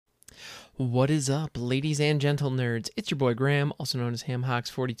What is up, ladies and gentle nerds? It's your boy Graham, also known as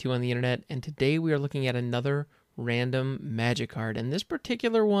HamHawks42 on the internet, and today we are looking at another random magic card. And this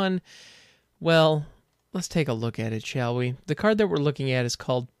particular one, well, let's take a look at it, shall we? The card that we're looking at is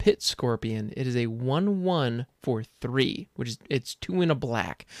called Pit Scorpion. It is a 1/1 for 3, which is it's 2 in a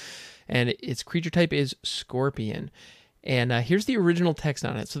black, and its creature type is Scorpion. And here's the original text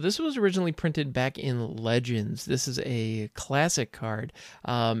on it. So this was originally printed back in Legends. This is a classic card.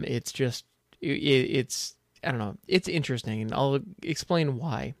 It's I don't know. It's interesting, and I'll explain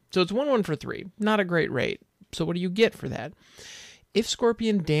why. So it's 1/1 for 3. Not a great rate. So what do you get for that? If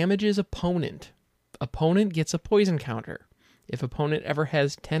Scorpion damages opponent gets a poison counter. If opponent ever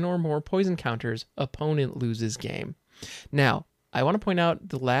has 10 or more poison counters, opponent loses game. Now, I want to point out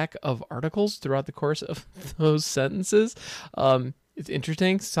the lack of articles throughout the course of those sentences. It's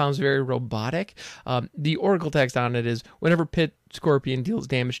interesting. Sounds very robotic. The Oracle text on it is, whenever Pit Scorpion deals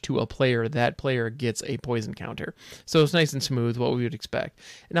damage to a player, that player gets a poison counter. So it's nice and smooth, what we would expect.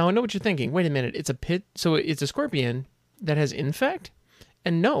 Now, I know what you're thinking. Wait a minute. It's a Scorpion that has Infect?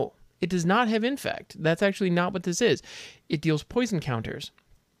 And no, it does not have Infect. That's actually not what this is. It deals poison counters.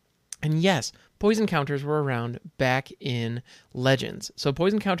 And yes, poison counters were around back in Legends. So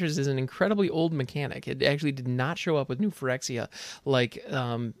poison counters is an incredibly old mechanic. It actually did not show up with New Phyrexia like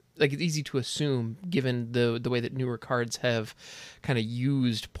it's easy to assume given the way that newer cards have kind of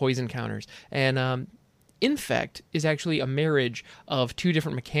used poison counters. And Infect is actually a marriage of two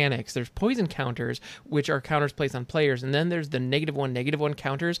different mechanics. There's poison counters, which are counters placed on players, and then there's the -1/-1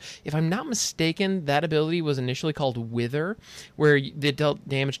 counters. If I'm not mistaken, that ability was initially called Wither, where it dealt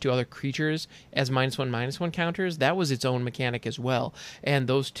damage to other creatures as -1/-1 counters. That was its own mechanic as well, and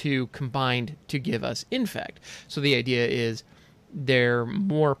those two combined to give us Infect. So the idea is they're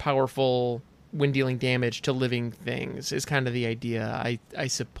more powerful when dealing damage to living things, is kind of the idea, I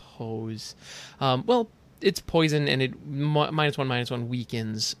suppose. Well, it's poison, and it -1/-1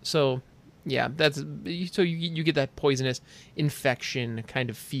 weakens. So, yeah, you get that poisonous infection kind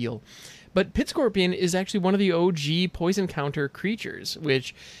of feel. But Pit Scorpion is actually one of the OG poison counter creatures,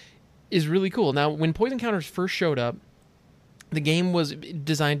 which is really cool. Now, when poison counters first showed up, the game was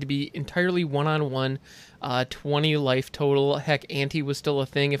designed to be entirely one-on-one, 20 life total. Heck, Ante was still a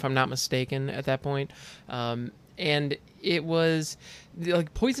thing, if I'm not mistaken, at that point. And it was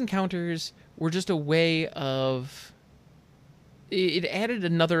like poison counters were just a way of, it added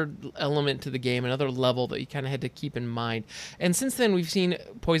another element to the game, another level that you kind of had to keep in mind. And since then, we've seen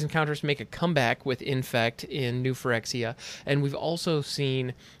poison counters make a comeback with Infect in New Phyrexia, and we've also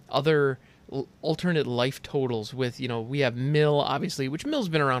seen other alternate life totals with, we have Mill, obviously, which Mill's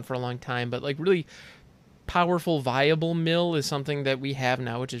been around for a long time, but like really powerful, viable Mill is something that we have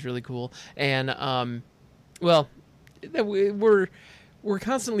now, which is really cool. And, well, we're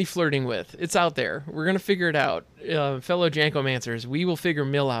constantly flirting with. It's out there. We're going to figure it out. Fellow Jankomancers, we will figure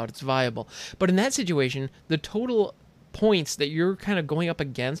Mill out. It's viable. But in that situation, the total points that you're kind of going up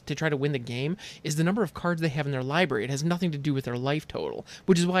against to try to win the game is the number of cards they have in their library. It has nothing to do with their life total,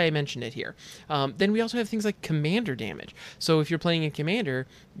 which is why I mentioned it here. Then we also have things like commander damage. So if you're playing in commander,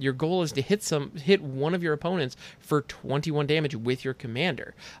 your goal is to hit one of your opponents for 21 damage with your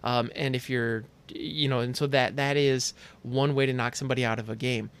commander. And if you're and so that is one way to knock somebody out of a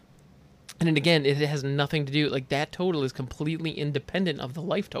game. And then again, it has nothing to do, like that total is completely independent of the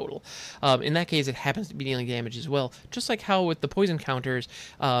life total. In that case, it happens to be dealing damage as well. Just like how with the poison counters,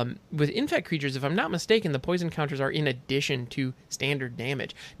 with Infect creatures, if I'm not mistaken, the poison counters are in addition to standard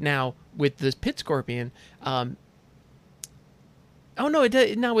damage. Now, with this Pit Scorpion, oh no,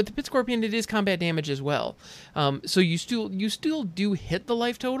 now with the Pit Scorpion, it is combat damage as well. So you still do hit the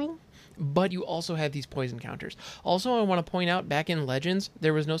life total, but you also have these poison counters. Also, I want to point out, back in Legends,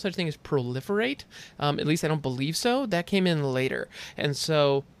 there was no such thing as Proliferate. At least I don't believe so. That came in later. And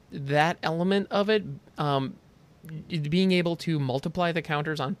so that element of it, being able to multiply the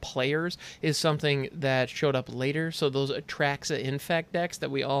counters on players, is something that showed up later. So those Atraxa Infect decks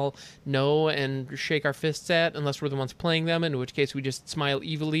that we all know and shake our fists at, unless we're the ones playing them, in which case we just smile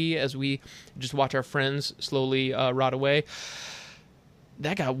evilly as we just watch our friends slowly rot away.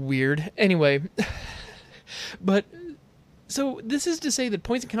 That got weird. Anyway, but so this is to say that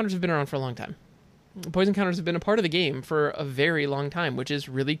poison counters have been around for a long time. Poison counters have been a part of the game for a very long time, which is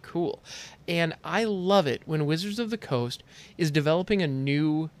really cool. And I love it when Wizards of the Coast is developing a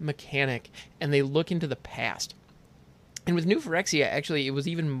new mechanic and they look into the past. And with New Phyrexia, actually, it was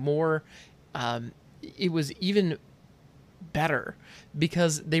even more, it was even better,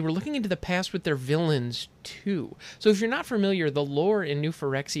 because they were looking into the past with their villains too. So if you're not familiar, the lore in New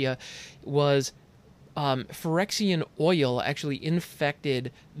Phyrexia was Phyrexian oil actually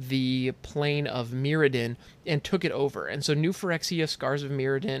infected the plane of Mirrodin and took it over. And so New Phyrexia, Scars of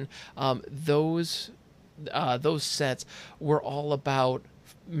Mirrodin, those sets were all about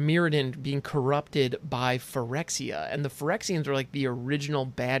Mirrodin being corrupted by Phyrexia. And the Phyrexians are like the original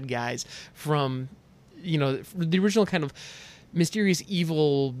bad guys from, the original kind of mysterious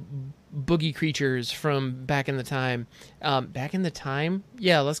evil boogie creatures from back in the time.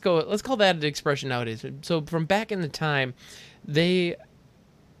 Yeah, let's call that an expression nowadays. So from back in the time, they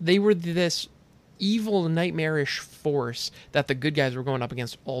were this evil, nightmarish force that the good guys were going up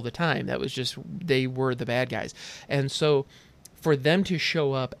against all the time. That was just, they were the bad guys. And so for them to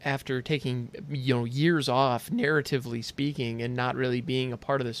show up after taking, years off, narratively speaking, and not really being a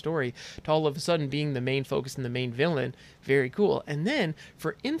part of the story, to all of a sudden being the main focus and the main villain, very cool. And then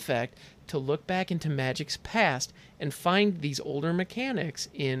for Infect to look back into Magic's past and find these older mechanics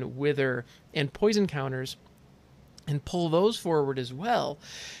in Wither and poison counters and pull those forward as well,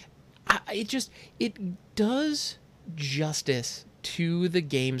 it does justice to the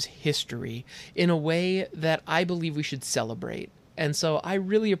game's history in a way that I believe we should celebrate. And so I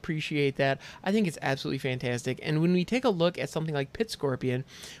really appreciate that. I think it's absolutely fantastic. And when we take a look at something like Pit Scorpion,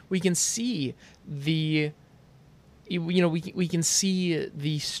 we can see the we can see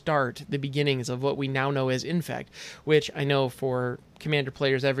the start, the beginnings of what we now know as Infect, which I know for Commander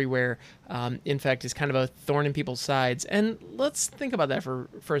players everywhere, Infect is kind of a thorn in people's sides. And let's think about that for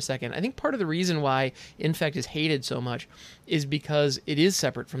a second. I think part of the reason why Infect is hated so much is because it is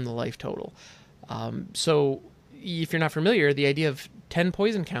separate from the life total. So if you're not familiar, the idea of 10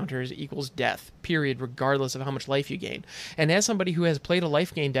 poison counters equals death, period, regardless of how much life you gain. And as somebody who has played a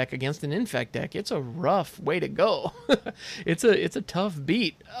life gain deck against an Infect deck, it's a rough way to go. It's a tough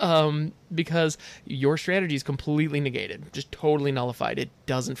beat, because your strategy is completely negated, just totally nullified. It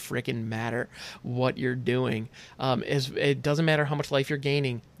doesn't frickin' matter what you're doing. It doesn't matter how much life you're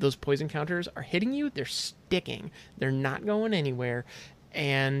gaining. Those poison counters are hitting you. They're sticking. They're not going anywhere.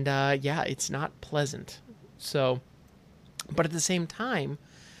 And it's not pleasant. So, but at the same time,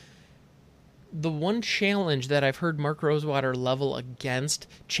 the one challenge that I've heard Mark Rosewater level against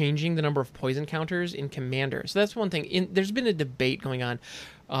changing the number of poison counters in Commander. So that's one thing. There's been a debate going on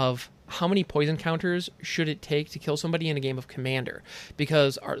of how many poison counters should it take to kill somebody in a game of Commander,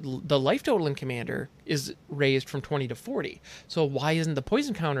 because the life total in Commander is raised from 20 to 40. So why isn't the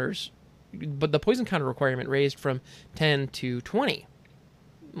poison counter requirement raised from 10 to 20?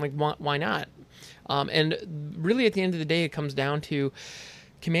 Like, why not? And really, at the end of the day, it comes down to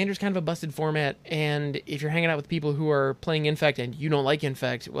Commander's kind of a busted format, and if you're hanging out with people who are playing Infect and you don't like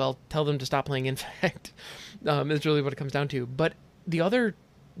Infect, well, tell them to stop playing Infect. Is really what it comes down to. But the other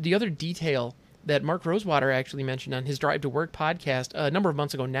detail that Mark Rosewater actually mentioned on his Drive to Work podcast a number of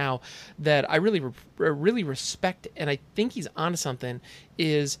months ago now, that I really respect, and I think he's onto something,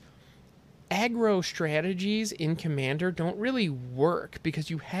 is aggro strategies in Commander don't really work because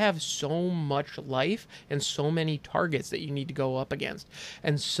you have so much life and so many targets that you need to go up against.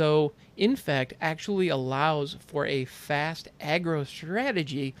 And so Infect actually allows for a fast aggro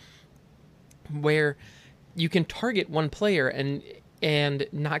strategy where you can target one player and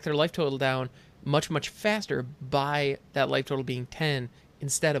knock their life total down much, much faster by that life total being 10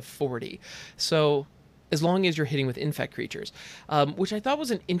 instead of 40. So as long as you're hitting with Infect creatures, which I thought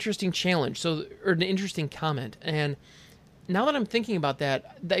was an interesting challenge, or an interesting comment. And now that I'm thinking about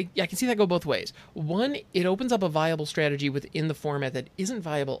that, I can see that go both ways. One, it opens up a viable strategy within the format that isn't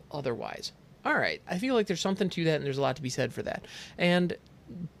viable otherwise. All right, I feel like there's something to that, and there's a lot to be said for that. And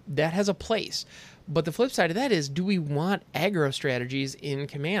that has a place. But the flip side of that is, do we want aggro strategies in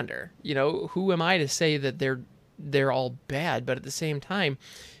Commander? Who am I to say that they're all bad? But at the same time,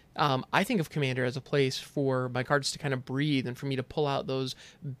 I think of Commander as a place for my cards to kind of breathe and for me to pull out those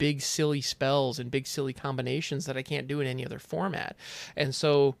big, silly spells and big, silly combinations that I can't do in any other format. And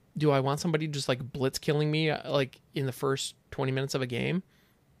so do I want somebody just like blitz killing me like in the first 20 minutes of a game?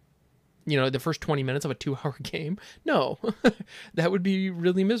 The first 20 minutes of a 2-hour game? No, that would be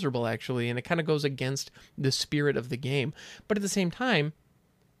really miserable, actually. And it kind of goes against the spirit of the game. But at the same time,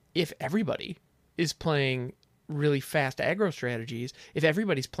 if everybody is playing really fast aggro strategies, if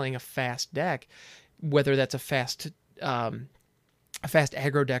everybody's playing a fast deck, whether that's a fast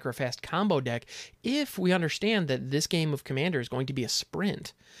aggro deck or a fast combo deck, if we understand that this game of Commander is going to be a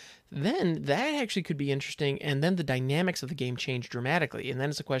sprint, then that actually could be interesting, and then the dynamics of the game change dramatically, and then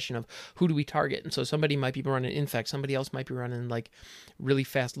it's a question of who do we target. And so somebody might be running Infect, somebody else might be running like really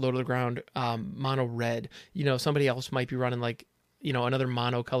fast low to the ground mono red, somebody else might be running like another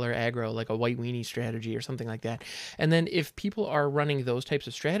monocolor aggro, like a white weenie strategy or something like that. And then if people are running those types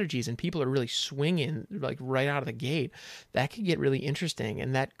of strategies and people are really swinging like right out of the gate, that could get really interesting.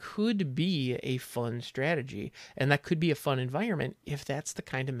 And that could be a fun strategy. And that could be a fun environment if that's the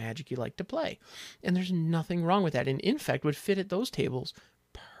kind of Magic you like to play. And there's nothing wrong with that. And Infect would fit at those tables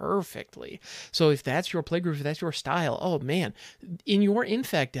perfectly. So if that's your playgroup, if that's your style, oh man, in your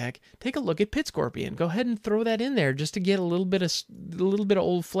Infect deck, take a look at Pit Scorpion. Go ahead and throw that in there just to get a little bit of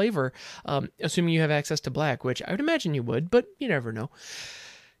old flavor, assuming you have access to black, which I would imagine you would, but you never know.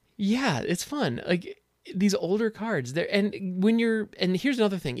 Yeah, it's fun. Like these older cards there, and here's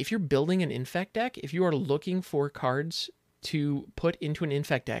another thing: if you're building an Infect deck, if you are looking for cards to put into an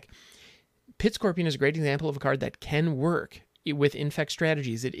Infect deck, Pit Scorpion is a great example of a card that can work with Infect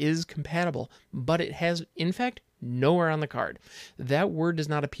strategies. It is compatible, but it has Infect nowhere on the card. That word does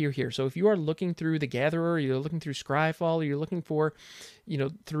not appear here. So if you are looking through the Gatherer, you're looking through Scryfall, you're looking for,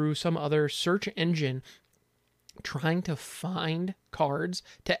 through some other search engine, trying to find cards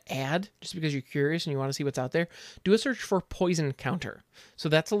to add just because you're curious and you want to see what's out there, do a search for Poison Counter. So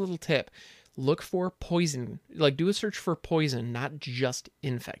that's a little tip. Look for poison, like do a search for poison, not just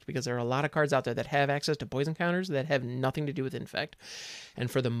Infect, because there are a lot of cards out there that have access to poison counters that have nothing to do with Infect.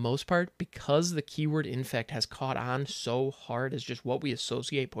 And for the most part, because the keyword Infect has caught on so hard as just what we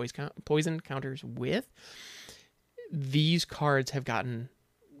associate poison counters with, these cards have gotten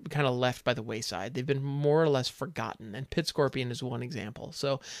kind of left by the wayside. They've been more or less forgotten, and Pit Scorpion is one example.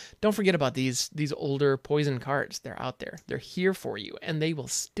 So don't forget about these older poison cards. They're out there. They're here for you, and they will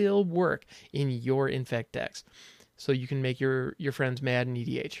still work in your Infect decks. So you can make your friends mad in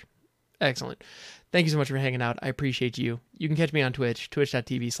EDH. Excellent. Thank you so much for hanging out. I appreciate you. You can catch me on Twitch,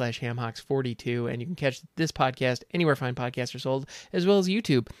 twitch.tv/hamhocks42, and you can catch this podcast anywhere fine podcasts are sold, as well as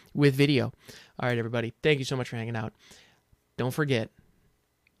YouTube with video. All right, everybody. Thank you so much for hanging out. Don't forget,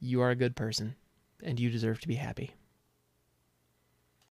 you are a good person, and you deserve to be happy.